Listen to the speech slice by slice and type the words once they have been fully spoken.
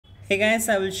Hey guys,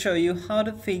 I will show you how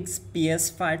to fix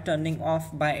PS5 turning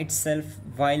off by itself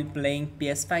while playing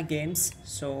PS5 games.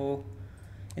 So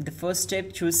in the first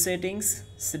step, choose settings,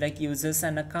 select users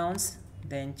and accounts,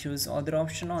 then choose other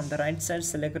option. On the right side,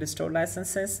 select restore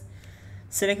licenses.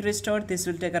 Select restore. This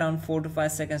will take around 4 to 5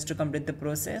 seconds to complete the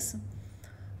process.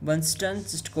 Once done,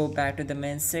 just go back to the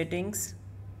main settings,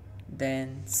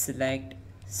 then select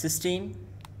system,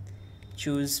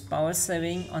 choose power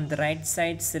saving. On the right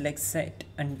side, select set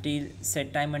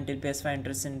time until PS5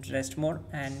 enters in rest mode,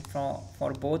 and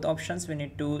for both options we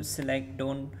need to select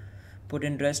don't put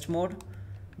in rest mode.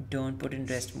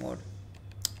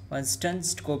 Once done,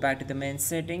 just go back to the main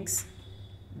settings,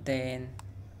 then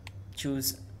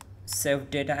choose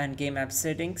save data and game app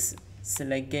settings.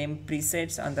 Select game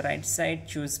presets. On the right side,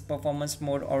 choose performance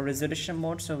mode or resolution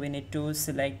mode, so we need to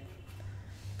select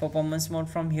performance mode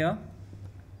from here.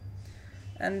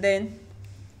 And then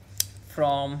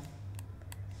from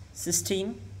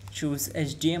system, choose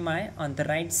HDMI. On the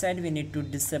right side, we need to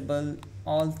disable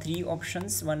all three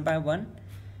options one by one.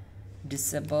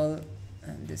 Disable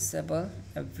and disable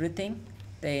everything.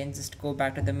 Then just go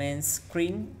back to the main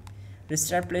screen.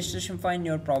 Restart PlayStation 5,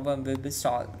 your problem will be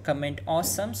solved. Comment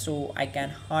awesome so I can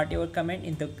heart your comment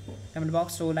in the comment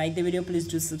box. So like the video, please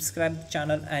do subscribe the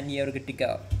channel, and you're good to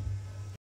go.